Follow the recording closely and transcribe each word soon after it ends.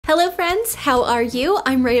Hello friends, how are you?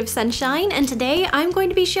 I'm Ray of Sunshine, and today I'm going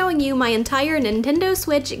to be showing you my entire Nintendo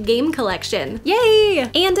Switch game collection.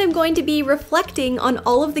 Yay! And I'm going to be reflecting on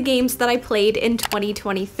all of the games that I played in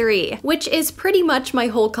 2023, which is pretty much my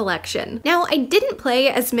whole collection. Now, I didn't play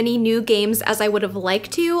as many new games as I would have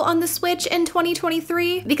liked to on the Switch in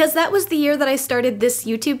 2023, because that was the year that I started this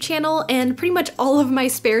YouTube channel, and pretty much all of my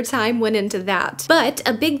spare time went into that. But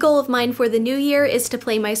a big goal of mine for the new year is to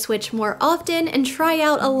play my Switch more often and try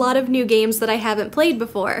out a lot of new games that I haven't played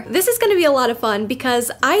before. This is going to be a lot of fun because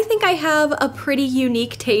I think I have a pretty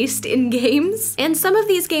unique taste in games, and some of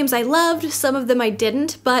these games I loved, some of them I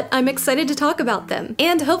didn't, but I'm excited to talk about them.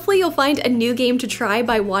 And hopefully you'll find a new game to try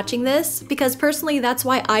by watching this, because personally that's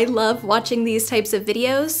why I love watching these types of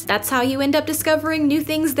videos. That's how you end up discovering new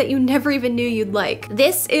things that you never even knew you'd like.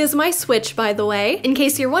 This is my Switch, by the way. In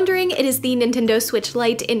case you're wondering, it is the Nintendo Switch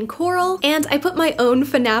Lite in Coral, and I put my own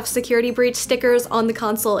FNAF security breach stickers on the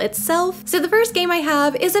console itself. So the first game I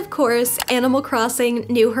have is, of course, Animal Crossing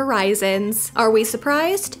New Horizons. Are we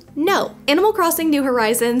surprised? No. Animal Crossing New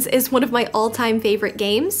Horizons is one of my all-time favorite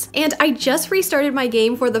games, and I just restarted my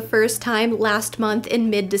game for the first time last month in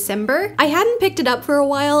mid-December. I hadn't picked it up for a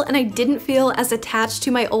while, and I didn't feel as attached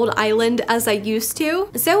to my old island as I used to,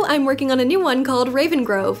 so I'm working on a new one called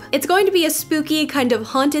Ravengrove. It's going to be a spooky, kind of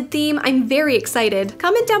haunted theme. I'm very excited.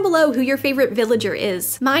 Comment down below who your favorite villager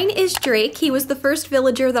is. Mine is Drake. He was the first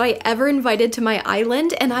villager that I ever invited to my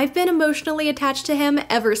island, and I've been emotionally attached to him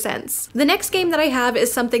ever since. The next game that I have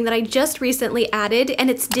is something that I just recently added, and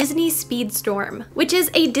it's Disney Speedstorm, which is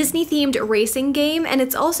a Disney-themed racing game, and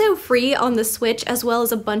it's also free on the Switch as well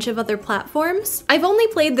as a bunch of other platforms. I've only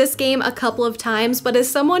played this game a couple of times, but as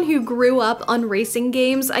someone who grew up on racing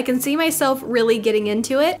games, I can see myself really getting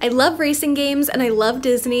into it. I love racing games and I love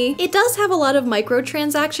Disney. It does have a lot of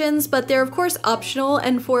microtransactions, but they're of course optional,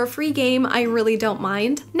 and for a free game, I really don't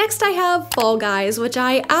mind. Next I have Fall Guys, which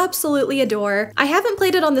I absolutely adore. I haven't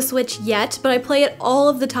played it on the Switch yet, but I play it all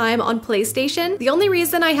of the time on PlayStation. The only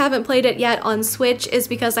reason I haven't played it yet on Switch is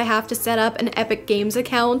because I have to set up an Epic Games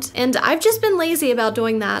account, and I've just been lazy about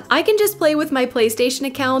doing that. I can just play with my PlayStation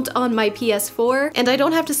account on my PS4, and I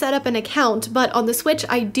don't have to set up an account, but on the Switch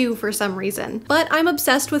I do for some reason. But I'm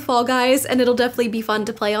obsessed with Fall Guys, and it'll definitely be fun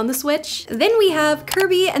to play on the Switch. Then we have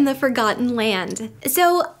Kirby and the Forgotten Land.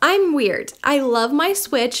 So I'm weird. I love my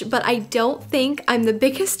Switch, but I don't think I'm the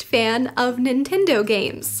biggest fan of Nintendo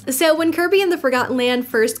games. So when Kirby and the Forgotten Land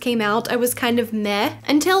first came out, I was kind of meh,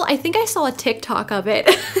 until I think I saw a TikTok of it,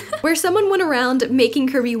 where someone went around making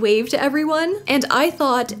Kirby wave to everyone, and I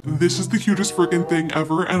thought, this is the cutest freaking thing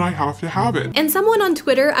ever, and I have to have it. And someone on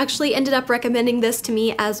Twitter actually ended up recommending this to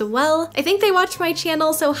me as well. I think they watched my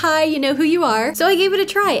channel, so hi, you know who you are. So I gave it a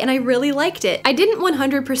try, and I really liked it. I didn't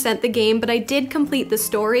 100% the game, but I did complete the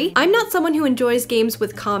story. I'm not someone who enjoys games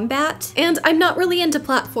with combat, and I'm not really into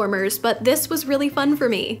platformers, but this was really fun for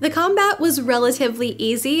me. The combat was relatively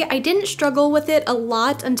easy. I didn't struggle with it a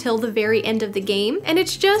lot until the very end of the game, and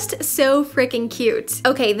it's just so freaking cute.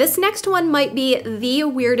 Okay, this next one might be the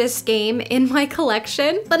weirdest game in my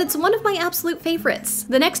collection, but it's one of my absolute favorites.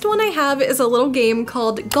 The next one I have is a little game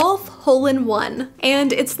called Golf Hole-in-One,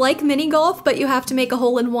 and it's like mini golf, but you have to make a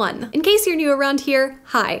hole-in-one. In case you're new around here,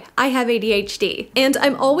 hi, I have ADHD, and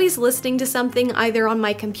I'm always listening to something either on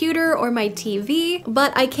my computer or my TV,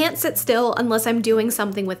 but I can't sit still unless I'm doing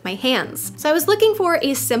something with my hands. So I was looking for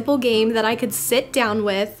a simple game that I could sit down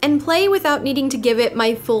with and play without needing to give it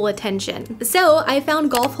my full attention. So I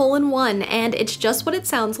found Golf Hole-in-One, and it's just what it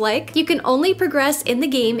sounds like. You can only progress in the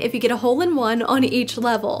game if you get a hole-in-one on each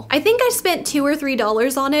level. I think I spent $2 or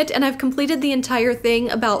 $3 on it, and I've completed the entire thing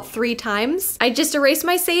about 3 times. I just erase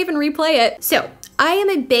my save and replay it. So I am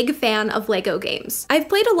a big fan of Lego games. I've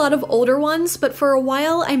played a lot of older ones, but for a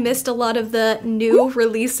while I missed a lot of the new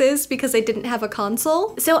releases because I didn't have a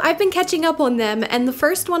console. So I've been catching up on them, and the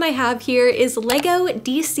first one I have here is Lego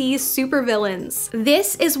DC Supervillains.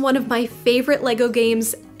 This is one of my favorite Lego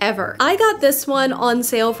games ever. I got this one on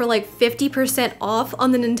sale for like 50% off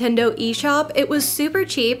on the Nintendo eShop. It was super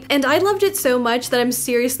cheap, and I loved it so much that I'm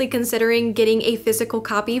seriously considering getting a physical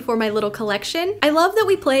copy for my little collection. I love that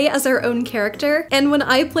we play as our own character, and when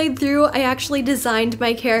I played through, I actually designed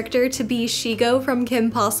my character to be Shigo from Kim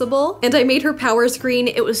Possible, and I made her powers green.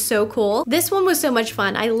 It was so cool. This one was so much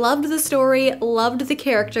fun. I loved the story, loved the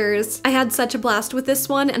characters. I had such a blast with this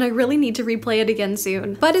one, and I really need to replay it again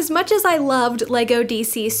soon. But as much as I loved Lego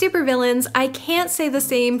DC supervillains, I can't say the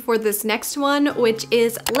same for this next one, which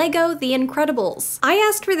is Lego The Incredibles. I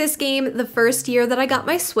asked for this game the first year that I got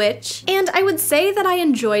my Switch, and I would say that I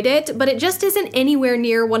enjoyed it, but it just isn't anywhere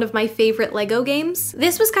near one of my favorite Lego games.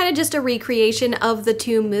 This was kind of just a recreation of the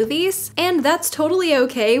two movies, and that's totally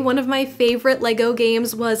okay. One of my favorite Lego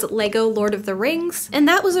games was Lego Lord of the Rings, and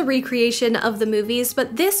that was a recreation of the movies,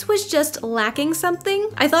 but this was just lacking something.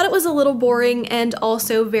 I thought it was a little boring and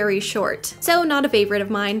also very short, so not a favorite of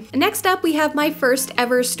mine. Next up, we have my first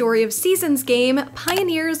ever Story of Seasons game,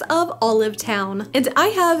 Pioneers of Olive Town, and I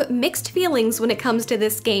have mixed feelings when it comes to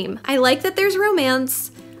this game. I like that there's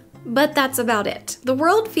romance, but that's about it. The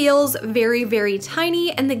world feels very, very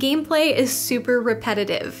tiny, and the gameplay is super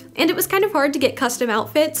repetitive. And it was kind of hard to get custom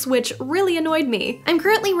outfits, which really annoyed me. I'm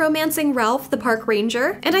currently romancing Ralph, the park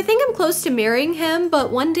ranger, and I think I'm close to marrying him,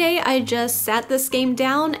 but one day I just sat this game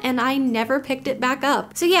down and I never picked it back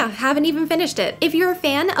up. So yeah, haven't even finished it. If you're a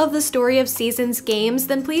fan of the Story of Seasons games,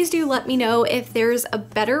 then please do let me know if there's a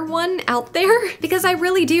better one out there, because I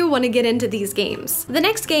really do want to get into these games. The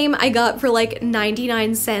next game I got for like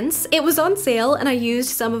 99 cents. It was on sale and I used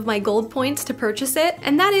some of my gold points to purchase it,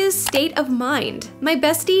 and that is State of Mind. My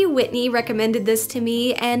bestie Whitney recommended this to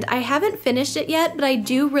me, and I haven't finished it yet, but I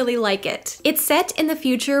do really like it. It's set in the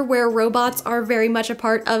future where robots are very much a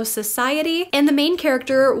part of society, and the main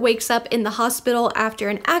character wakes up in the hospital after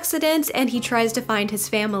an accident and he tries to find his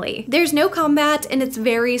family. There's no combat and it's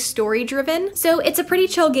very story driven, so it's a pretty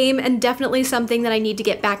chill game and definitely something that I need to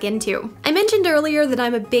get back into. I mentioned earlier that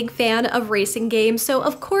I'm a big fan of racing games, so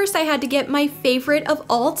of course I had to get my favorite of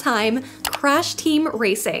all time, Crash Team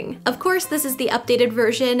Racing. Of course, this is the updated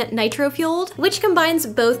version, Nitro Fueled, which combines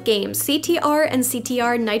both games, CTR and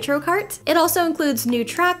CTR Nitro Kart. It also includes new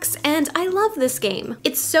tracks, and I love this game.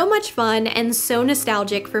 It's so much fun and so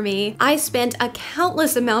nostalgic for me. I spent a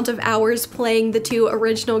countless amount of hours playing the two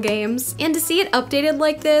original games, and to see it updated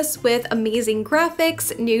like this with amazing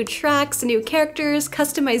graphics, new tracks, new characters,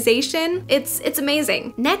 customization, it's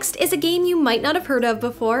amazing. Next is a game you might not have heard of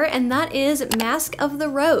before, and that is Mask of the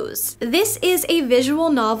Rose. This is a visual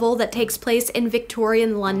novel that takes place in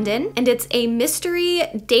Victorian London, and it's a mystery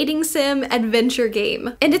dating sim adventure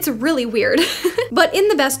game. And it's really weird, but in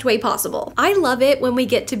the best way possible. I love it when we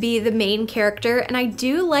get to be the main character, and I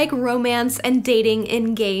do like romance and dating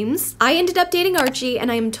in games. I ended up dating Archie, and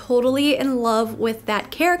I am totally in love with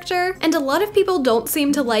that character, and a lot of people don't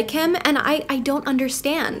seem to like him, and I don't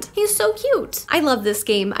understand. He's so cute. I love this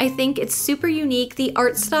game. I think it's super unique. The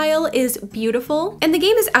art style is beautiful, and the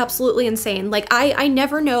game is absolutely insane. Like, I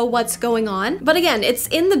never know what's going on, but again, it's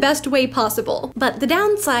in the best way possible. But the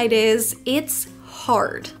downside is it's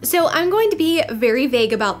hard. So I'm going to be very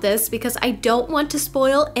vague about this because I don't want to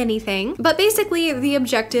spoil anything, but basically the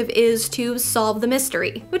objective is to solve the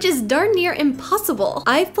mystery, which is darn near impossible.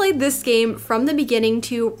 I've played this game from the beginning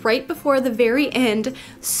to right before the very end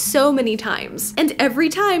so many times, and every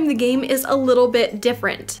time the game is a little bit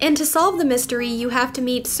different. And to solve the mystery, you have to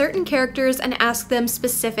meet certain characters and ask them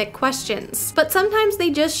specific questions, but sometimes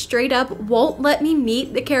they just straight up won't let me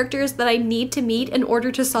meet the characters that I need to meet in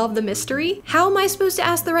order to solve the mystery. How am I supposed to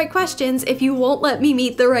ask the right questions if you won't let me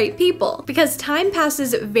meet the right people? Because time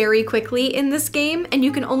passes very quickly in this game, and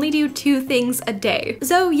you can only do 2 things a day.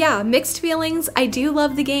 So yeah, mixed feelings. I do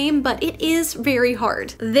love the game, but it is very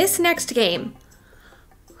hard. This next game,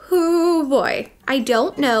 oh boy, I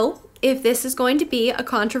don't know if this is going to be a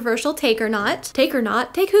controversial take or not. Take or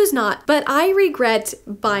not, take who's not, but I regret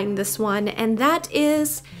buying this one, and that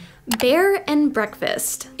is Bear and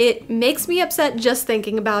Breakfast. It makes me upset just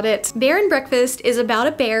thinking about it. Bear and Breakfast is about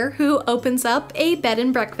a bear who opens up a bed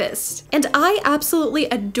and breakfast, and I absolutely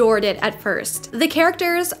adored it at first. The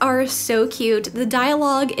characters are so cute, the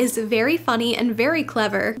dialogue is very funny and very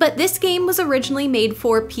clever, but this game was originally made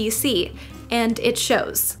for PC, and it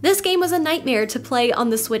shows. This game was a nightmare to play on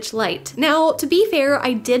the Switch Lite. Now, to be fair,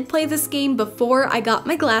 I did play this game before I got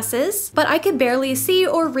my glasses, but I could barely see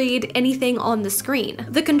or read anything on the screen.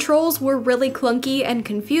 The controls were really clunky and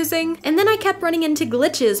confusing, and then I kept running into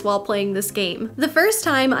glitches while playing this game. The first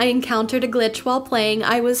time I encountered a glitch while playing,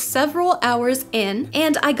 I was several hours in,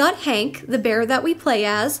 and I got Hank, the bear that we play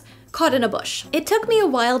as, caught in a bush. It took me a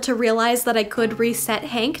while to realize that I could reset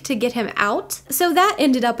Hank to get him out, so that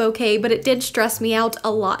ended up okay, but it did stress me out a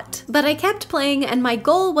lot. But I kept playing, and my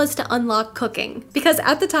goal was to unlock cooking, because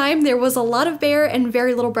at the time there was a lot of bear and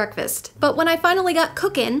very little breakfast. But when I finally got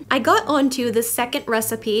cooking, I got onto the second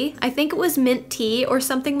recipe. I think it was mint tea or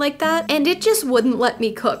something like that, and it just wouldn't let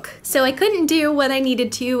me cook. So I couldn't do what I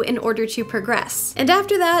needed to in order to progress. And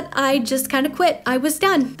after that, I just kind of quit. I was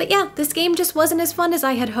done. But yeah, this game just wasn't as fun as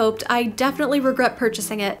I had hoped, shipped, I definitely regret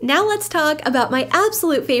purchasing it. Now let's talk about my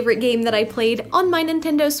absolute favorite game that I played on my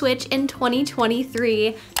Nintendo Switch in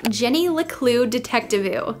 2023, Jenny LeClue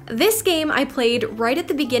Detective-oo. This game I played right at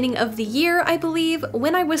the beginning of the year, I believe,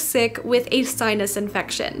 when I was sick with a sinus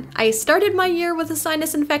infection. I started my year with a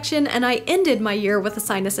sinus infection and I ended my year with a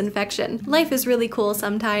sinus infection. Life is really cool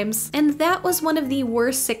sometimes. And that was one of the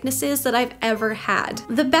worst sicknesses that I've ever had.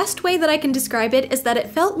 The best way that I can describe it is that it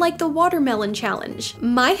felt like the watermelon challenge.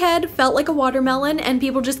 My head felt like a watermelon and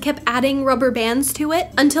people just kept adding rubber bands to it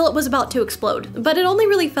until it was about to explode. But it only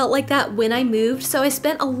really felt like that when I moved, so I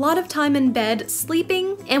spent a lot of time in bed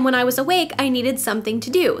sleeping, and when I was awake, I needed something to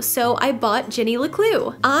do, so I bought Jenny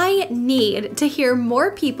LeClue. I need to hear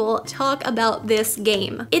more people talk about this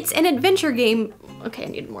game. It's an adventure game. Okay, I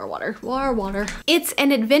need more water. Water. It's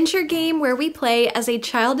an adventure game where we play as a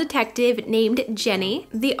child detective named Jenny.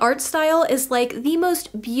 The art style is like the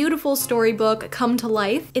most beautiful storybook come to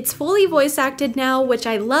life. It's fully voice acted now, which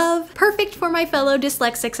I love. Perfect for my fellow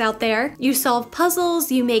dyslexics out there. You solve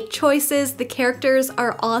puzzles, you make choices, the characters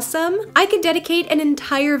are awesome. I could dedicate an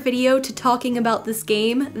entire video to talking about this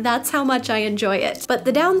game. That's how much I enjoy it. But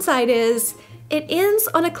the downside is, it ends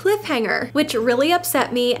on a cliffhanger, which really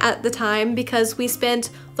upset me at the time because we spent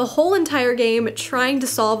the whole entire game trying to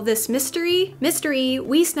solve this mystery,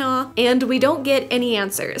 we snaw, and we don't get any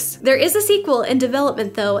answers. There is a sequel in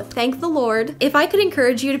development though, thank the Lord. If I could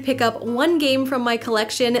encourage you to pick up one game from my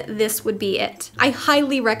collection, this would be it. I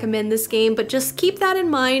highly recommend this game, but just keep that in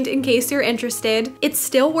mind in case you're interested. It's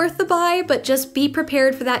still worth the buy, but just be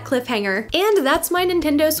prepared for that cliffhanger. And that's my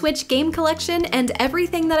Nintendo Switch game collection and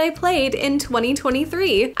everything that I played in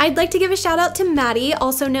 2023. I'd like to give a shout out to Maddie,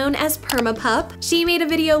 also known as Permapup. She made a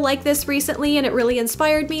video like this recently and it really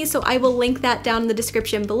inspired me, so I will link that down in the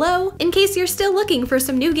description below in case you're still looking for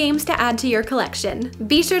some new games to add to your collection.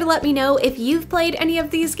 Be sure to let me know if you've played any of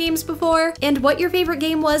these games before and what your favorite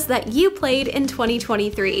game was that you played in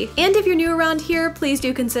 2023. And if you're new around here, please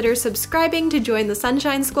do consider subscribing to join the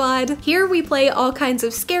Sunshine Squad. Here we play all kinds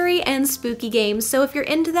of scary and spooky games, so if you're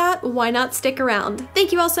into that, why not stick around?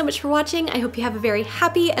 Thank you all so much for watching. I hope you have a very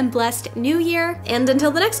happy and blessed new year, and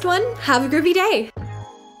until the next one, have a groovy day!